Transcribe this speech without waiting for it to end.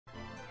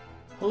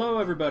Hello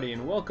everybody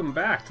and welcome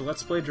back to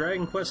Let's Play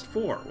Dragon Quest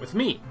IV with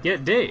me,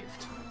 Get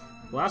Daved.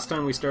 Last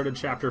time we started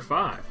Chapter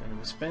 5 and it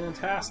was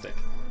fantastic.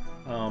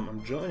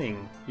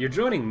 You're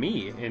joining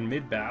me in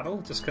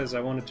mid-battle just because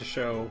I wanted to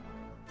show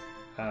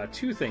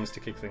two things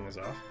to kick things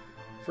off.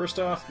 First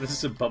off, this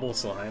is a bubble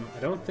slime. I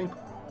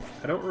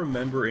don't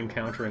remember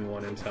encountering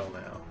one until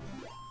now.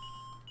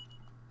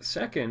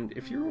 Second,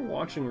 if you were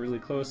watching really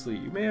closely,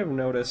 you may have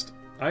noticed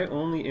I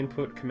only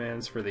input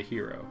commands for the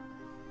hero.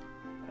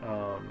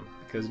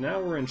 Because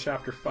now we're in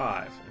Chapter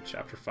 5, and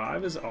Chapter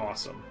 5 is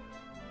awesome.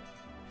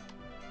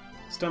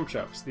 Stump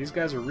Chucks. These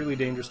guys are really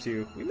dangerous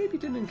too. We maybe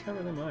didn't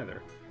encounter them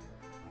either.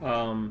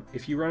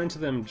 If you run into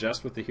them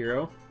just with the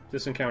hero,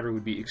 this encounter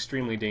would be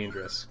extremely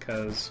dangerous,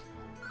 because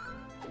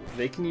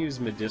they can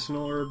use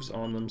medicinal herbs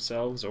on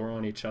themselves or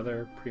on each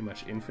other pretty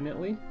much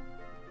infinitely.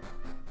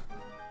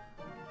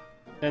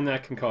 And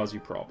that can cause you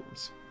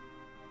problems.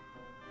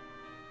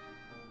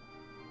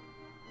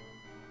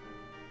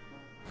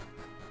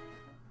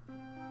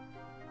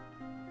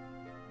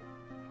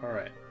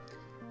 Alright.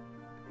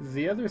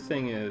 The other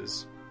thing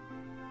is,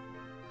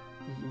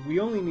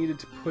 we only needed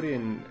to put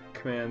in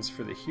commands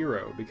for the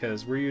hero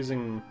because we're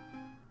using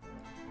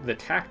the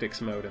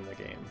tactics mode in the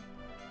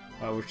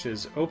game, which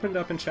is opened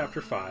up in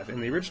Chapter 5. In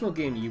the original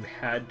game, you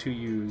had to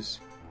use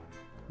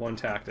one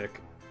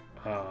tactic,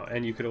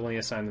 and you could only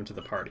assign them to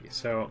the party.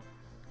 So,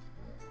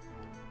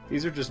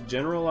 these are just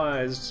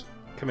generalized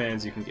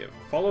commands you can give.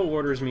 Follow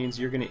orders means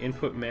you're going to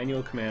input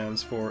manual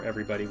commands for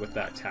everybody with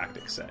that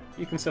tactic set.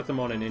 You can set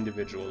them on an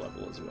individual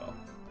level as well.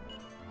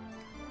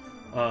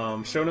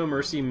 Show no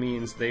mercy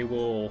means they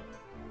will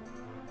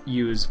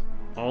use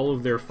all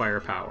of their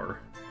firepower,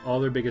 all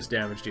their biggest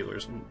damage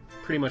dealers,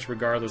 pretty much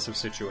regardless of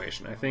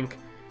situation. I think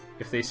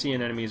if they see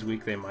an enemy's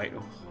weak, they might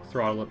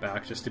throttle it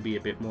back just to be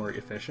a bit more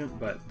efficient,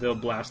 but they'll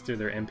blast through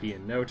their MP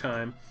in no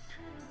time.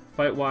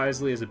 Fight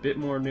wisely is a bit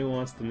more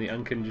nuanced than the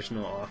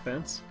unconditional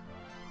offense.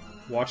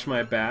 Watch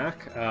my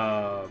back.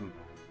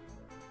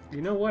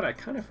 You know what? I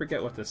kind of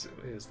forget what this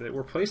is. They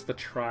replaced the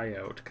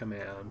tryout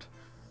command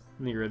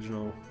in the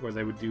original, where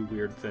they would do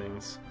weird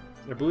things.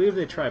 I believe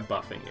they try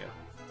buffing you.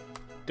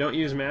 Don't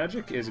use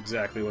magic is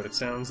exactly what it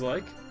sounds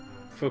like.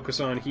 Focus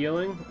on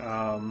healing.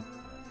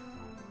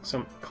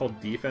 Some called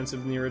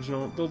defensive in the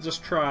original. They'll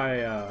just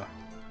try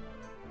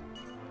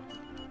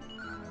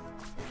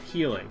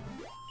healing.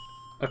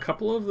 A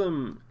couple of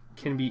them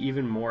can be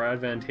even more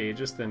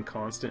advantageous than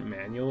constant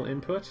manual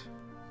input.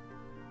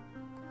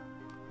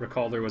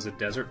 Recall there was a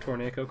desert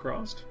tornado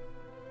crossed.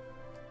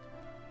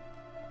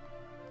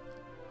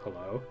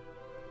 Hello?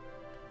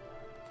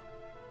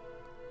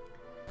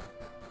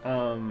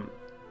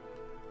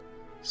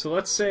 So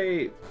let's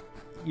say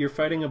you're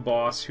fighting a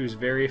boss who's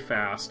very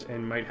fast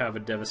and might have a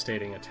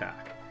devastating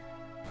attack.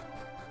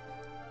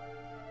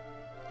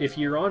 If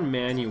you're on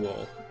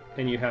manual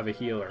and you have a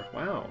healer,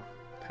 wow,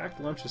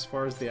 packed lunch as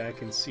far as the eye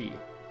can see.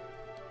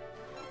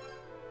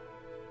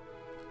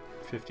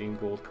 15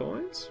 gold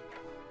coins?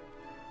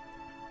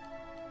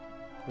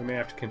 We may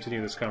have to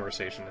continue this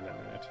conversation in a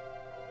minute.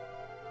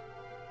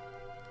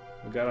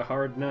 We got a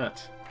hard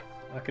nut.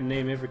 I can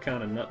name every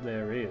kind of nut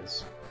there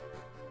is.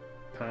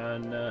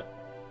 Pine nut,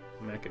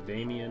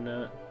 macadamia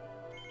nut.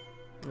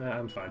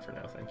 I'm fine for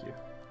now, thank you.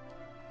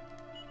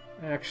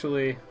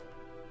 Actually,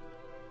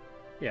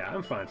 yeah,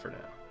 I'm fine for now.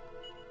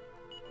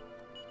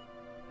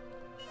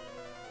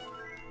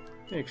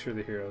 Make sure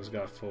the hero's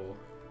got full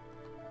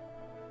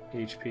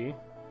HP.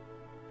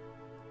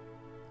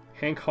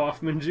 Hank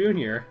Hoffman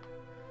Jr.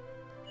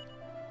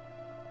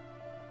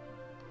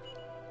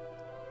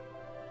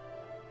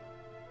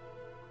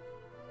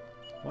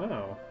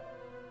 Wow.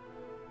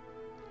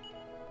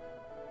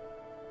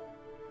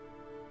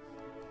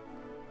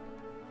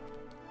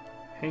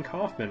 Hank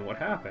Hoffman, what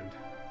happened?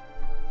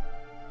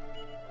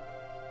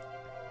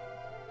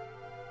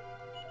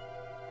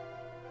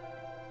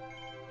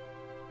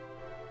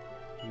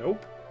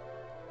 Nope.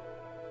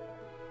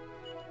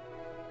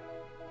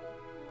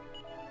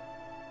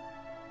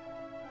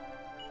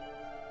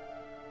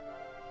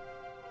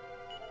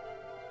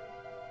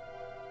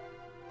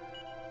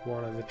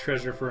 Wanted the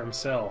treasure for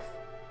himself.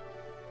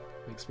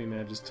 Makes me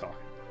mad just talking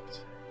about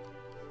it.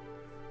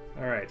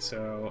 Alright,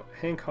 so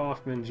Hank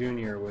Hoffman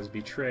Jr. was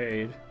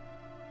betrayed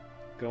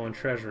going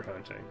treasure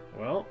hunting.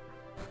 Well,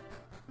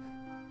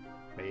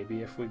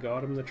 maybe if we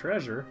got him the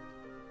treasure.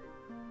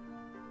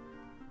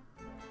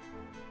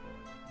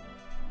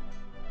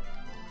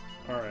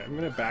 Alright, I'm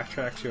going to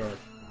backtrack to our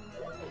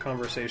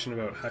conversation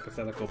about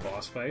hypothetical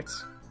boss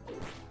fights.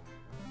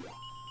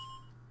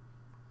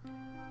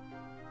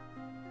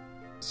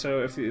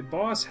 So if the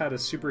boss had a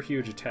super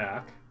huge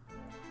attack...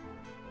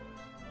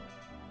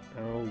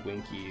 Oh,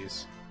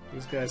 Winkies.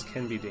 These guys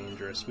can be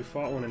dangerous. We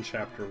fought one in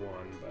Chapter 1,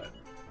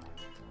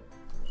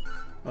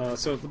 but...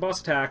 so if the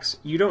boss attacks,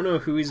 you don't know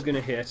who he's going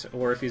to hit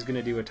or if he's going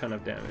to do a ton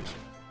of damage.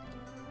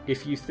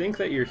 If you think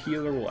that your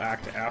healer will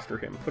act after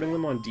him, putting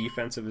them on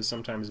defensive is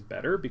sometimes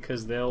better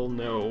because they'll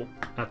know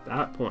at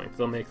that point.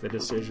 They'll make the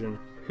decision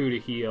who to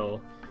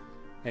heal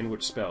and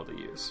which spell to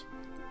use.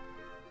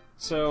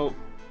 So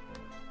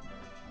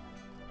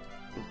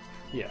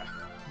Yeah.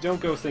 Don't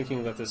go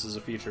thinking that this is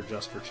a feature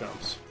just for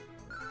chumps.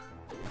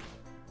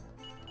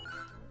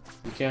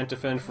 You can't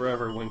defend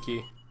forever,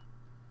 Winky.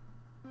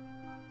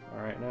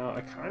 Alright, now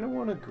I kind of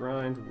want to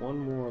grind one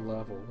more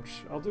level, which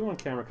I'll do on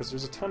camera because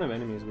there's a ton of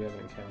enemies we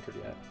haven't encountered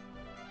yet.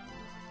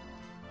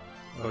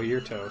 Oh,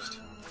 you're toast.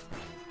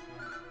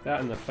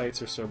 That and the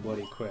fights are so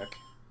bloody quick.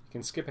 You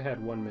can skip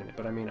ahead 1 minute,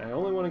 but I mean, I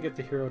only want to get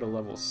the hero to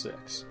level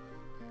 6.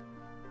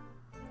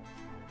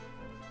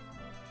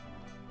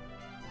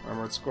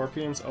 Armored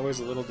Scorpions, always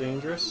a little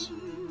dangerous.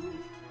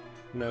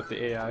 Note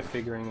the AI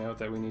figuring out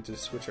that we need to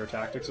switch our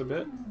tactics a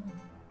bit.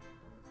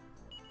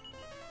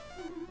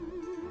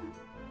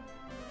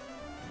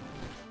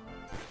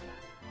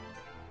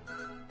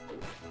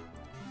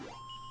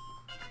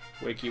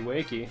 Wakey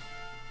wakey.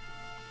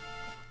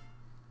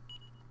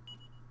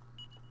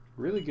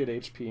 Really good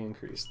HP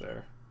increase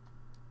there.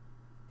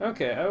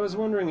 Okay, I was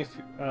wondering if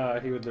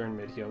he would learn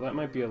mid-heal. That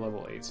might be a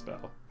level 8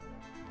 spell.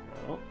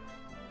 No.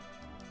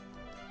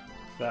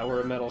 If that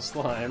were a metal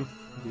slime,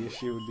 the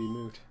issue would be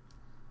moot.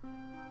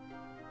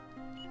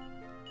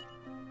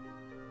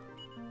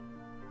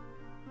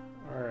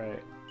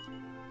 Alright.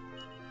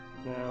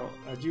 Now,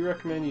 I do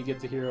recommend you get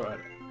the hero at...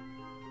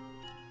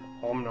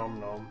 Om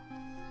nom nom.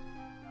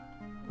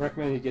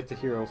 Recommend you get the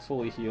hero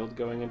fully healed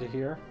going into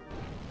here.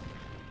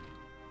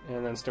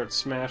 And then start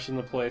smashing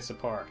the place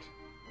apart.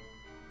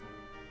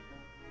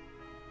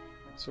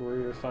 So we're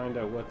going to find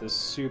out what this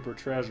super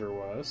treasure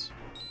was.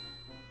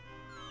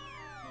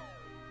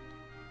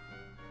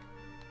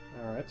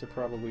 Alright, they're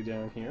probably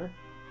down here.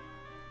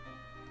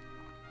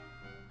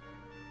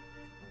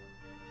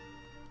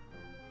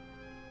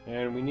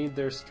 And we need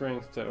their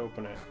strength to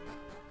open it.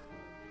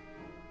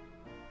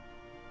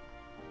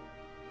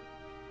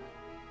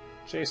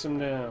 Chase him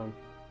down.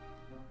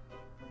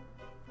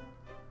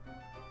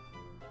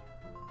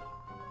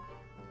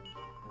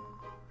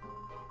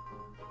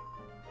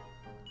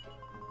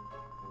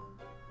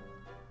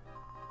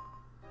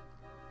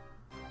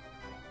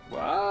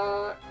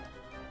 What?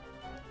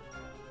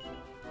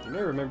 You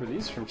may remember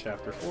these from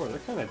Chapter 4. They're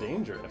kind of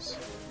dangerous.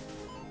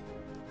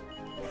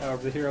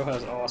 However, the hero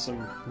has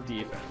awesome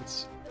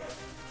defense.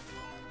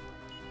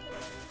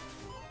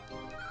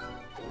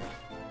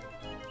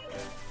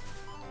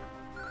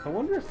 I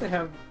wonder if they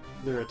have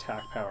their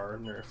attack power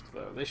nerfed,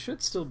 though. They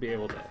should still be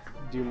able to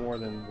do more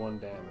than 1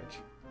 damage.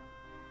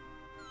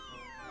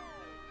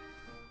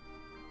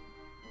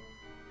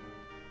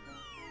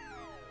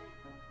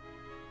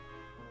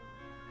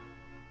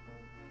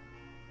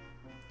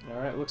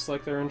 Alright, looks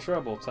like they're in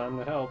trouble. Time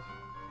to help.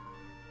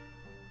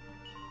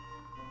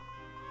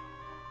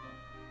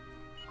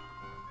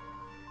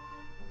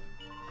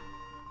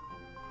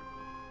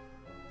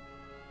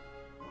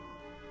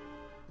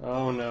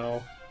 Oh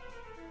no.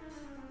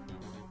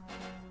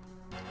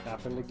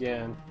 Happened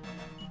again.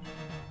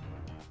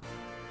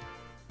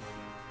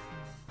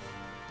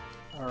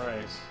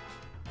 Alright.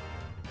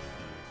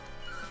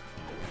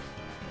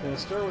 I'm gonna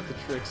start with the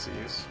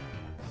Trixies.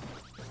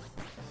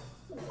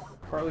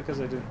 Partly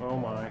because I didn't... Oh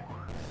my.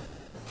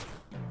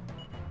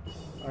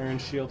 Iron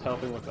Shield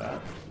helping with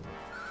that.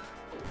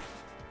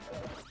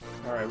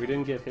 Alright, we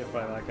didn't get hit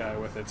by that guy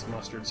with its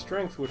mustard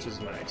strength, which is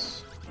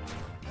nice.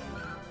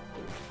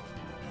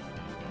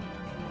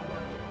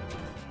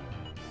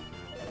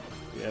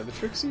 Yeah, the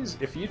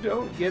Trixies, if you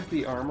don't get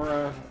the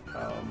Armora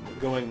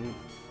going,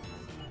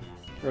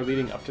 or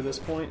leading up to this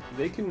point,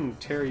 they can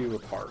tear you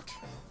apart.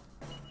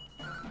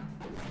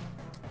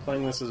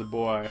 Playing this as a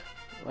boy,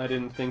 I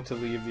didn't think to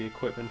leave the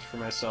equipment for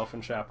myself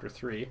in Chapter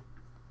 3.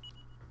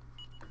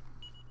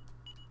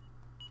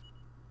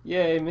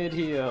 Yay,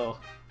 mid-heal!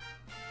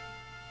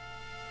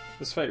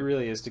 This fight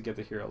really is to get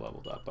the hero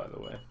leveled up, by the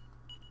way.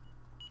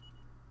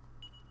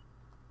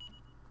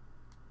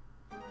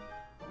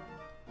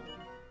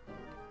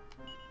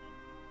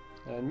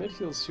 And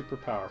mid-heal is super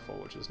powerful,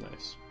 which is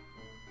nice.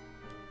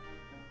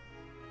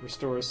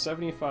 Restores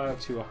 75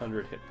 to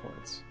 100 hit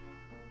points.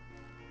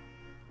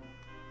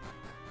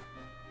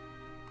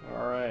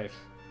 Alright.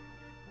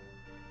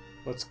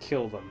 Let's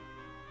kill them.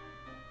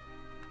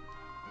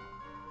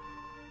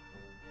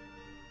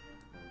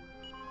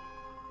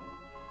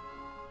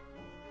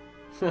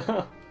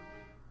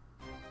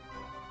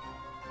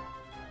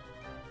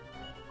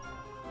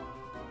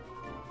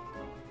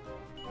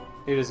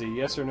 It is a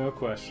yes or no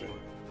question.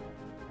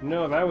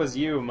 No, that was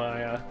you,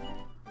 Maya.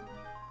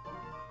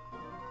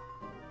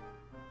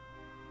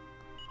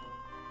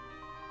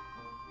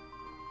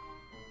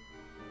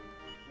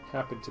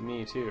 Happened to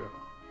me, too.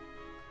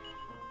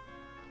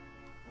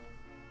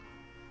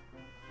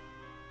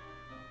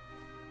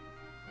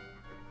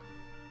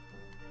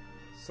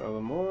 So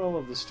the moral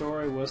of the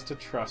story was to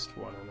trust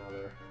one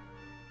another.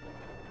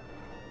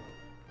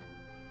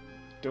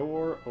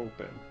 Door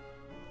open.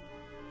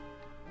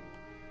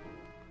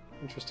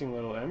 Interesting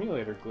little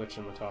emulator glitch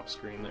on the top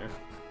screen there.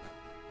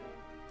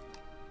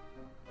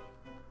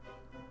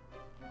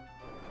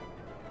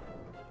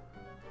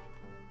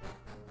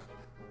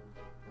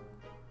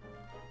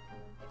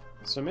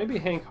 So maybe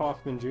Hank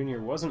Hoffman Jr.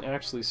 wasn't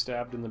actually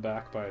stabbed in the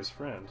back by his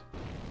friend.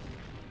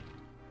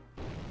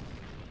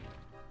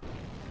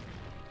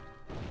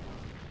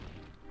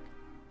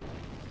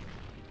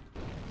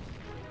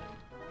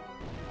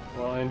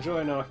 While I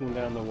enjoy knocking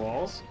down the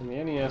walls, in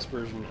the NES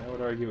version I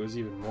would argue it was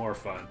even more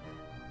fun.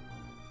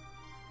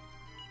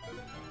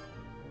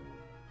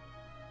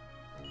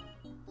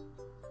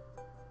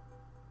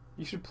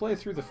 You should play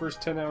through the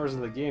first 10 hours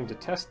of the game to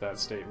test that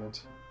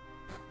statement.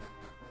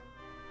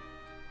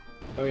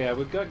 Oh yeah,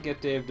 we've got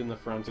Get Daved in the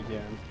front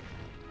again.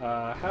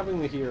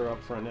 Having the hero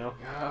up front now.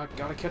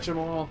 Gotta catch them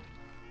all!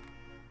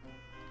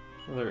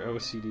 Another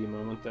OCD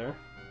moment there.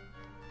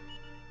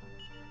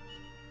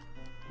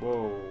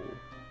 Whoa.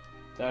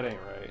 That ain't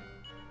right.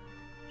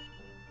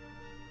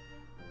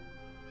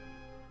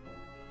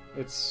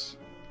 It's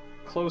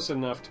close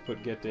enough to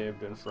put Get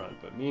Daved in front,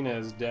 but Mina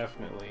is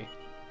definitely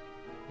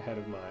ahead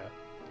of Maya.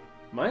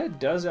 Maya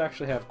does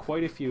actually have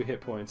quite a few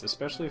hit points,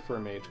 especially for a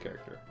mage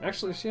character.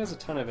 Actually, she has a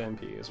ton of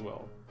MP as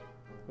well.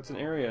 It's an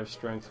area of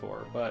strength for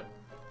her, but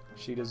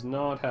she does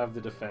not have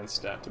the defense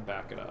stat to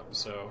back it up,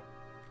 so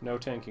no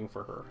tanking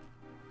for her.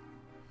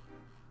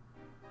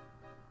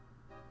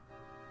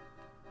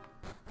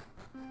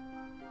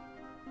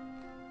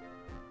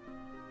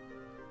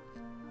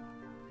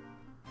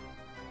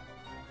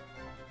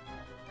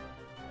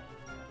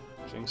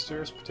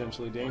 Jinxter is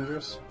potentially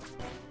dangerous.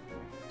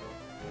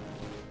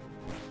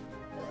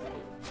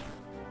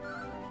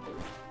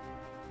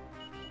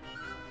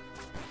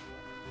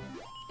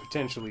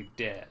 Potentially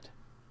dead.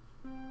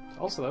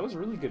 Also, that was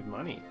really good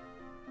money.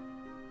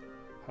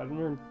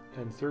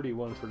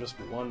 131 for just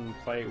one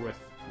fight with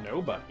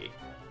nobody.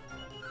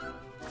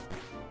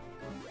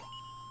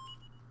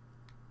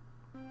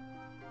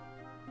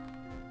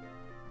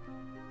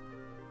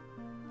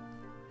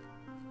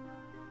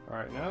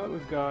 Alright, now that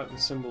we've got the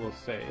Symbol of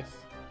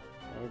Faith,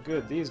 oh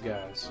good, these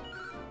guys.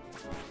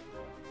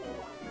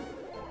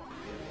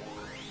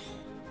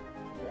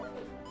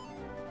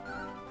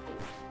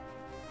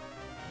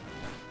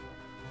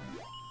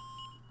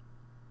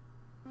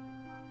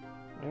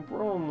 And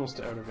we're almost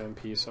out of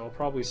MP, so I'll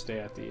probably stay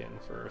at the inn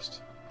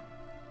first.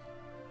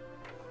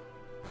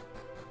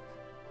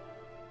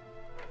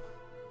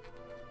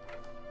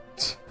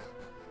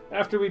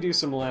 After we do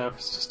some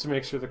laps, just to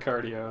make sure the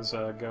cardio's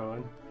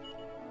going.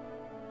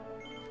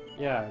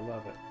 Yeah, I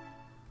love it.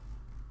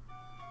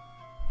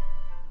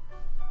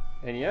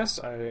 And yes,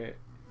 I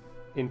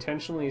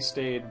intentionally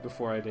stayed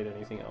before I did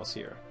anything else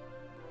here.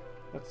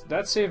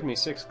 That saved me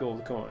 6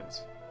 gold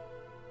coins.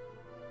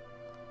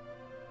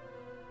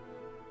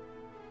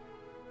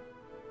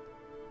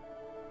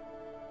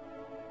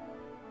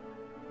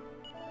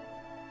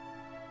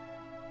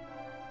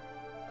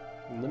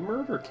 In the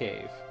murder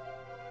cave.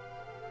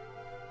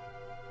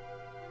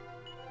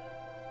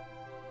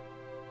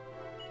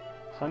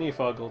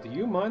 Honeyfuggle, do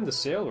you mind the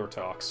sailor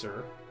talk,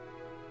 sir?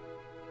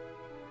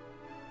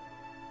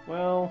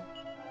 Well...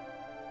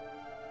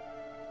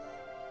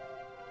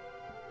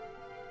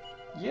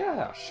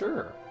 yeah,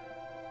 sure.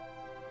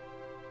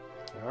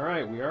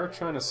 Alright, we are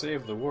trying to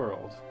save the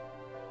world.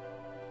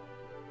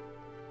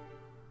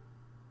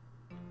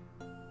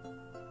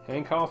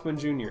 Hank Hoffman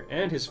Jr.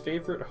 and his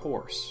favorite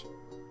horse.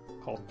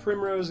 Called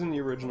Primrose in the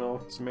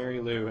original. It's Mary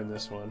Lou in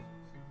this one.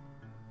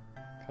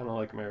 Kinda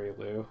like Mary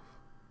Lou.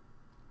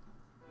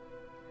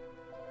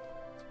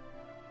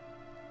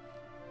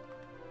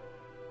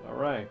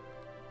 Alright.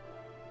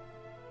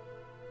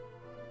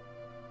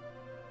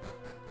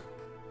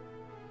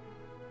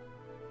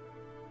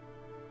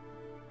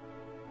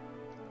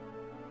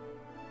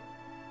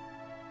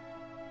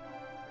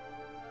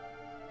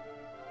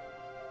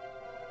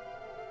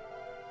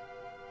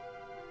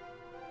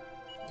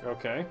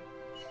 Okay.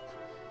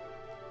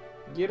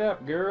 Get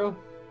up, girl.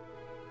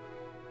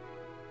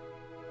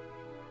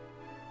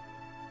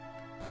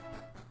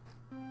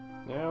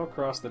 Now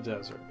across the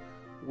desert.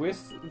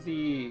 With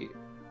the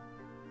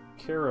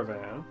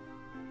caravan,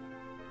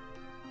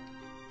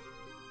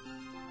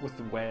 with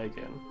the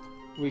wagon,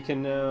 we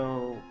can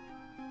now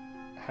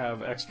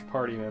have extra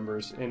party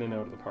members in and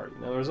out of the party.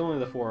 Now there's only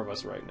the 4 of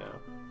us right now.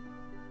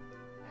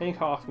 Hank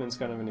Hoffman's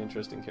kind of an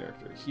interesting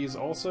character. He's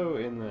also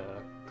in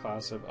the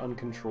class of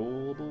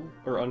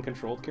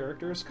uncontrolled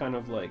characters, kind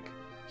of like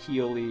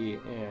Healy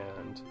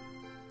and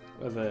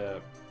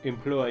the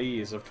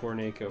employees of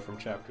Tornado from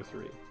Chapter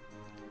 3.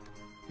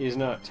 He's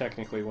not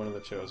technically one of the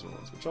chosen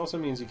ones, which also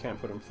means you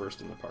can't put him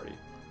first in the party.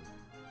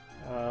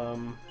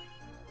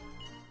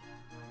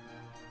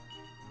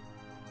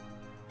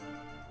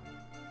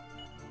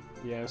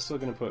 Yeah, I'm still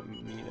going to put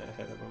Mina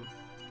ahead of him.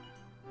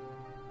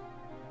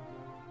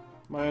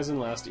 Maya's in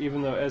last,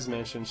 even though, as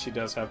mentioned, she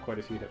does have quite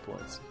a few hit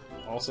points.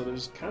 Also,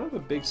 there's kind of a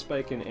big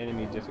spike in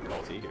enemy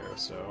difficulty here,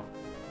 so...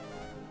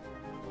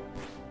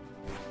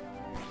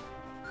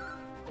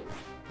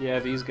 yeah,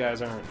 these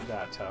guys aren't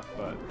that tough,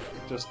 but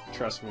just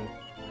trust me.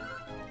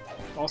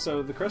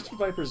 Also, the Crested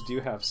Vipers do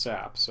have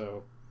sap,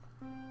 so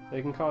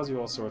they can cause you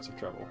all sorts of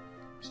trouble.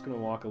 I'm just going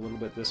to walk a little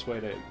bit this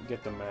way to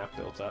get the map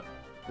built up.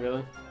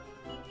 Really?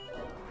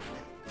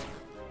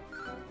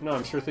 No,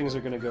 I'm sure things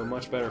are going to go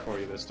much better for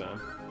you this time.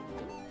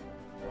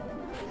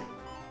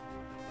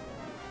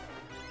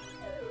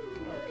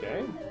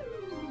 Okay.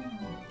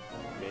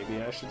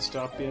 Maybe I should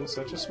stop being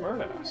such a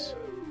smartass.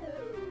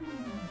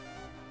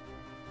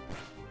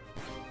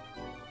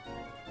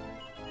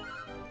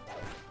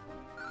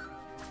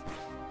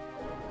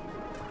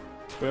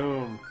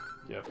 Boom.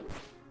 Yep.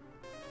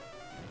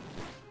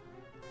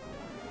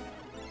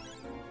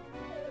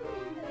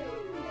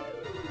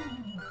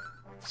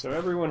 So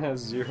everyone has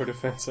 0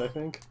 defense, I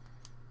think.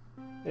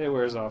 It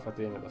wears off at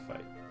the end of the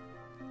fight.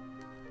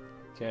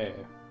 Okay.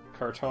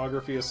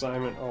 Cartography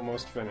assignment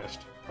almost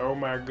finished. Oh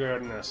my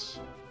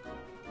goodness.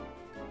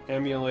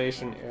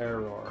 Emulation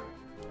error.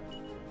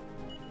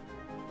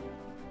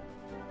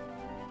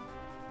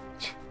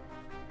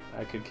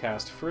 I could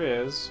cast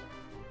Frizz.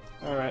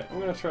 Alright, I'm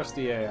gonna trust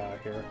the AI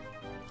here.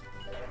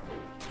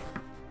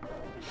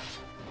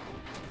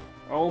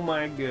 Oh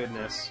my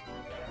goodness.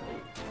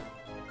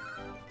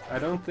 I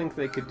don't think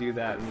they could do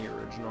that in the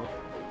original.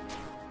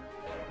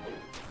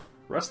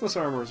 Restless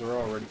armors are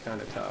already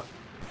kind of tough.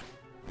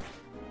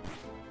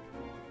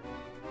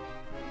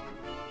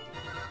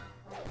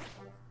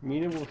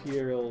 Mina will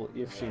heal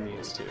if she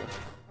needs to.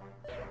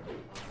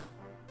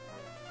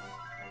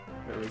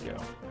 There we go.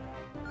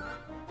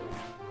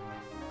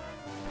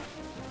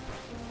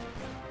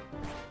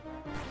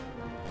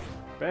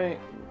 Bang!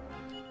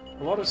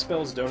 A lot of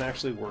spells don't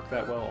actually work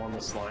that well on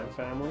the slime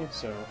family,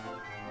 so...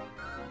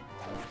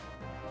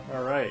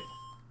 Alright.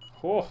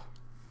 Oh!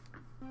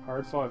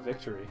 Hard-fought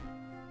victory.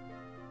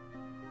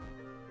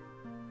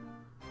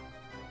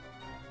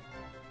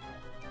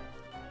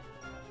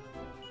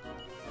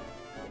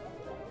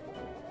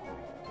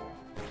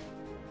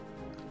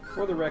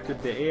 For the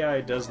record, the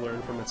AI does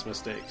learn from its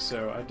mistakes,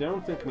 so I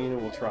don't think Mina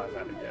will try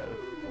that again.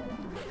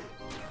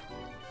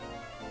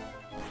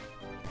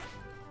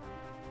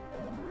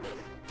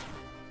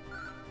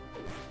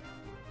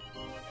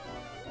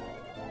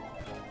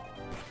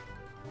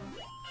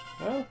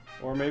 Well,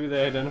 or maybe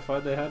they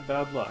identified they had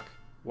bad luck.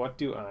 What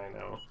do I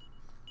know?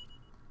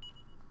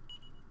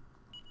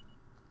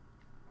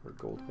 Or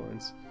gold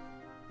coins.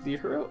 The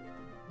hero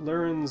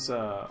learns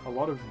a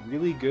lot of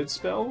really good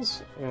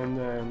spells, and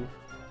then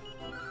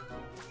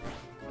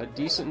a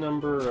decent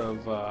number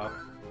of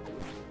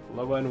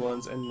low-end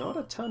ones, and not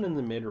a ton in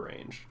the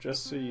mid-range,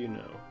 just so you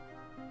know.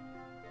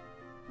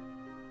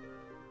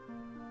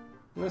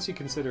 Unless you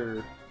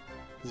consider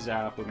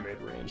Zap a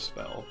mid-range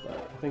spell,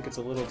 but I think it's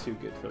a little too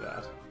good for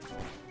that.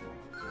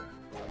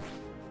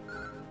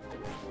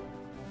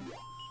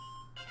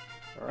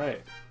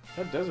 Alright,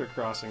 that desert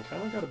crossing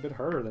kind of got a bit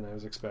harder than I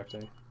was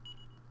expecting.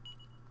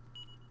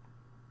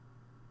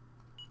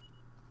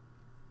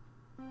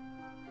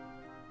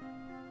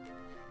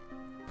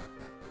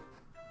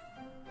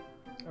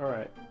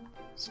 Alright,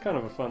 it's kind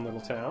of a fun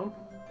little town.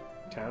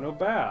 Town of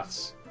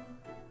Baths.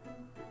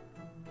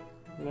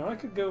 You know, I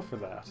could go for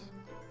that.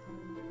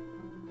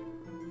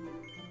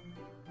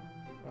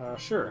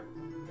 Sure.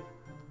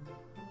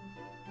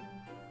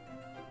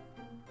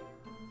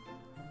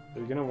 Are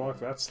you gonna walk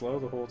that slow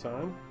the whole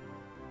time?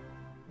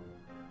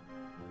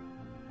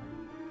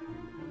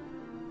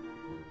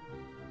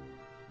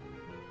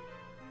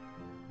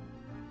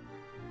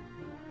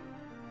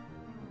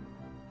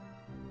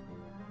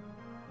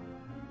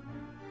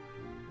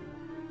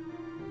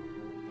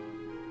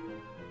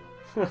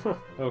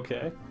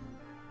 Okay.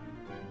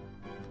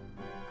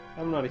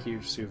 I'm not a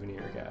huge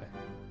souvenir guy.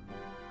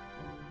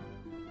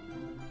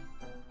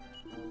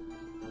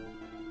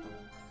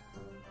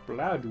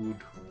 Bloodwood.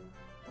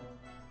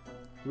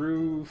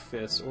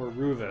 Rufus, or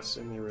Rufus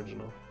in the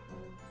original.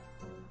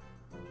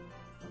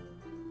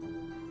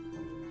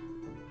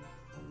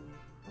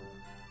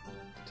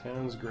 The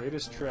town's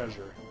greatest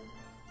treasure.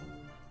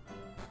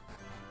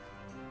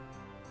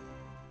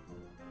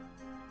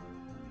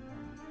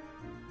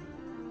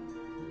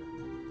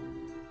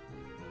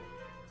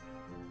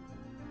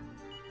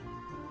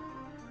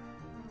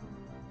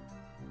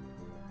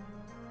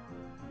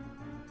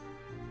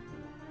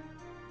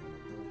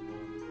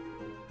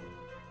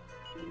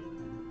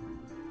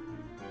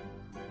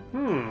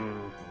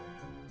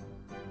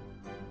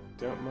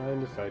 Don't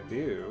mind if I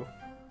do.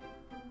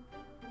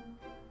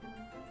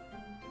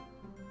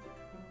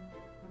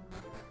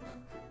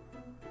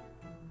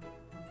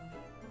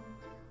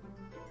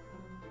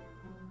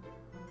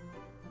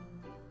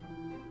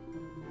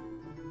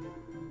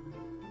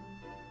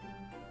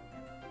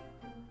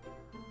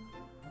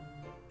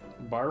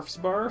 Barf's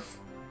barf?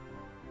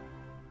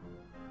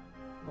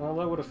 Well,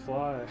 that would have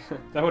fly.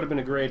 That would have been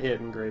a great hit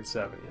in grade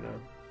 7, you know?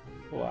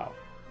 Wow.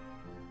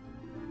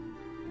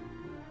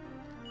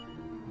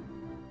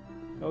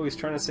 Oh, he's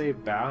trying to say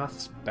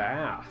Bath's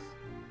bath.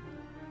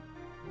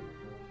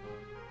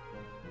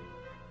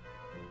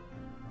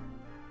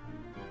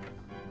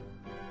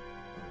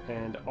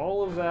 And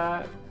all of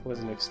that was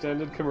an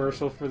extended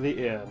commercial for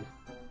the inn.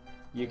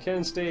 You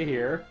can stay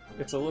here.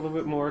 It's a little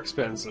bit more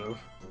expensive.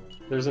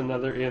 There's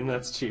another inn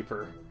that's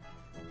cheaper.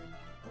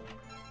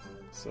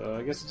 So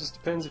I guess it just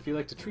depends if you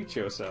like to treat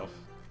yourself.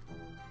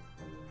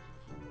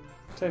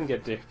 10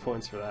 get Dave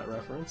points for that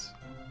reference.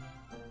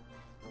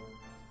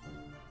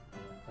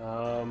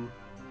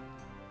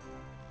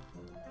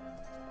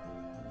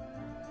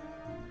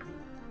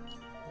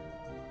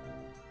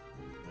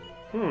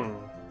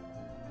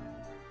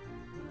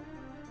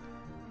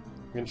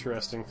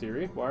 Interesting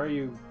theory. Why are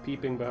you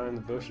peeping behind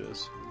the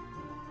bushes?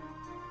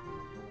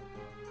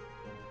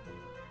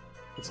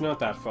 It's not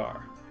that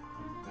far.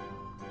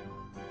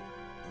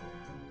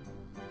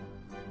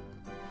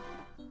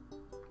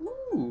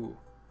 Ooh!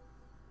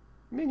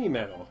 Mini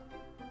medal.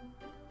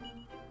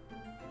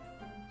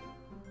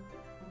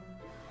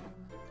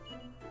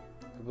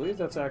 I believe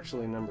that's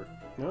actually number...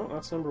 No,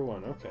 that's number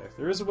 1. Okay.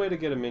 There is a way to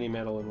get a mini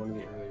medal in one of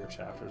the earlier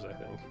chapters, I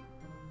think.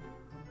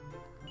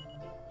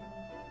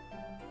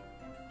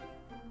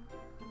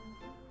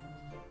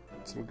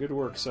 Some good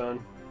work,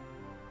 son.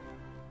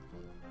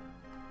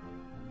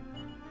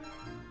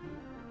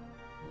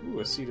 Ooh,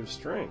 a seed of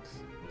strength.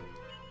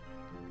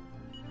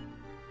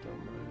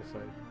 Don't mind if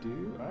I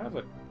do. I have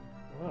a...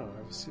 Wow, I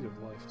have a seed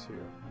of life,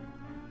 too.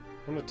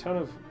 And a ton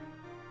of...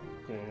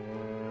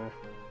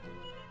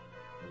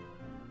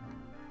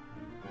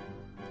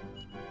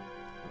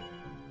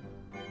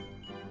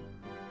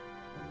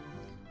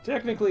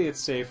 Technically,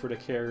 it's safer to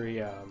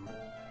carry,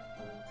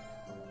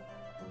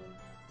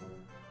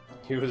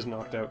 He was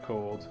knocked out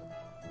cold.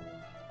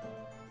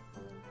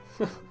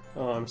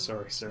 Oh, I'm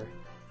sorry, sir.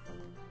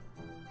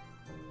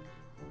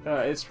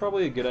 It's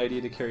probably a good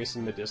idea to carry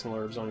some medicinal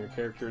herbs on your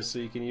characters so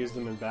you can use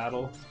them in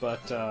battle,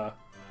 but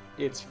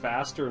it's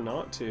faster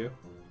not to.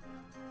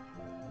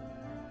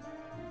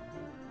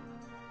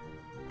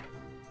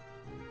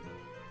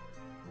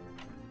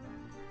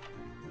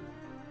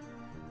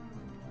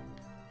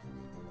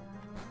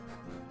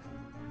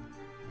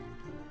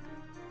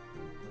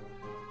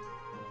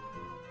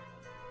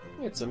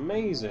 It's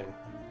amazing.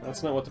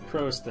 That's not what the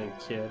pros think,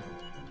 kid.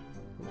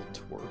 Little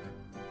twerp.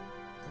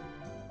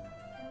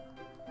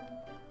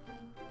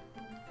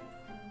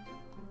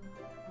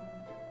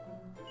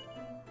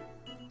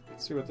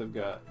 Let's see what they've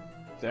got.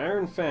 The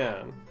Iron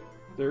Fan.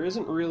 There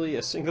isn't really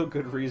a single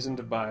good reason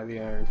to buy the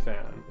Iron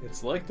Fan.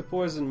 It's like the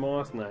Poison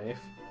Moth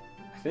Knife.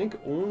 I think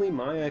only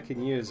Maya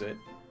can use it.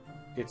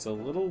 It's a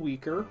little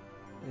weaker,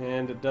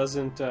 and it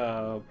doesn't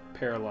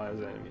paralyze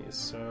enemies,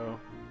 so...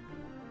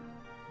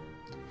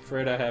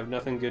 Afraid I have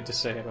nothing good to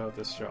say about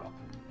this shop.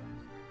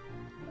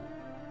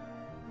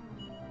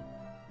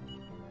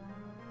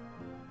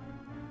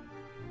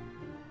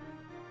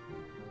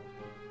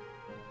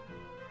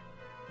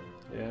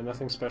 Yeah,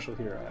 nothing special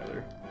here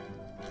either.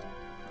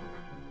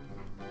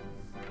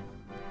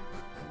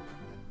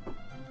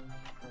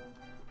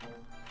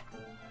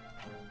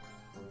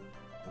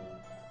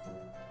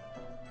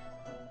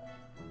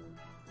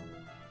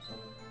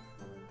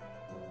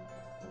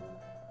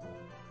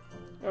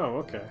 Oh,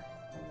 okay.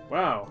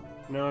 Wow,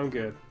 no, I'm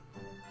good.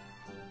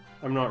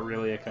 I'm not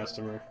really a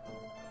customer.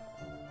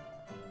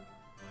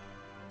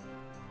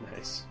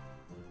 Nice.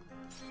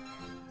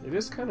 It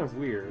is kind of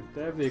weird.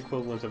 They have the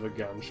equivalent of a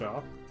gun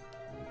shop.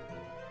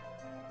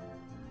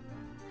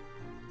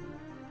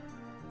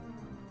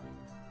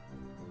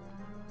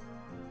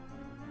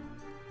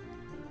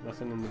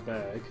 Nothing in the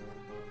bag.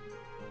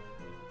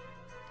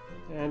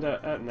 And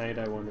at night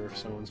I wonder if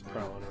someone's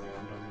prowling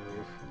around on the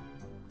roof.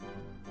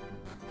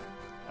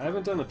 I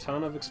haven't done a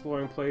ton of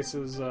exploring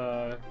places,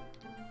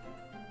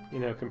 you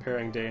know,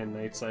 comparing day and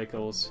night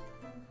cycles.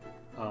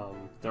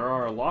 There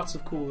are lots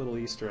of cool little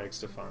Easter eggs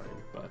to find,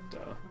 but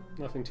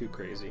nothing too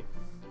crazy.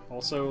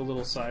 Also, a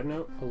little side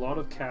note, a lot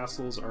of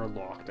castles are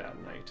locked at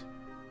night.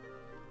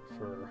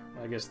 For,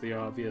 I guess, the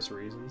obvious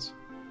reasons.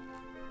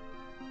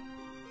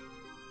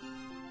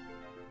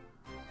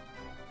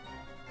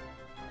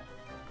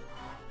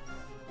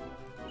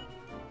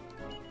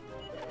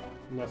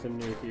 Nothing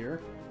new here.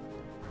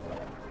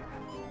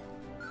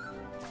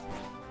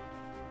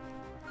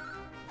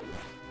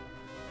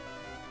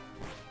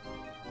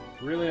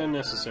 Really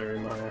unnecessary,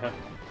 Maya.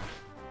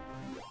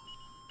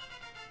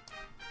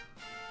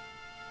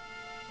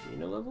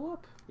 Need a level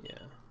up? Yeah.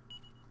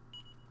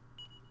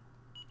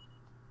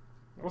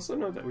 Also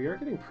note that we are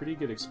getting pretty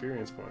good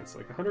experience points.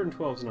 Like,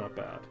 112 is not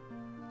bad.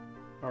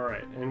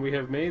 Alright, and we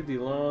have made the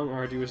long,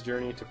 arduous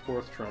journey to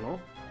Porth Trunnel.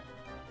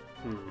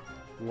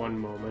 One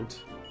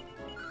moment.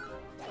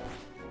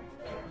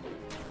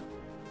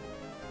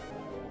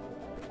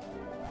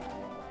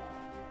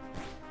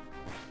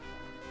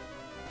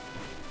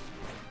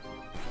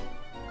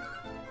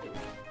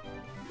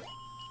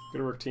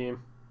 Good work,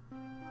 team.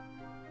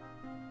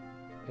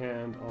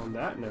 And on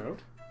that note,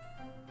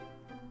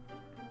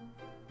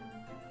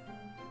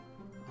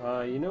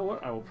 you know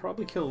what? I will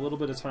probably kill a little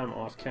bit of time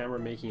off camera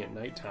making it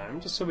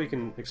nighttime, just so we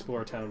can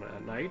explore town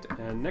at night,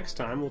 and next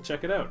time we'll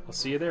check it out. I'll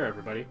see you there,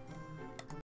 everybody.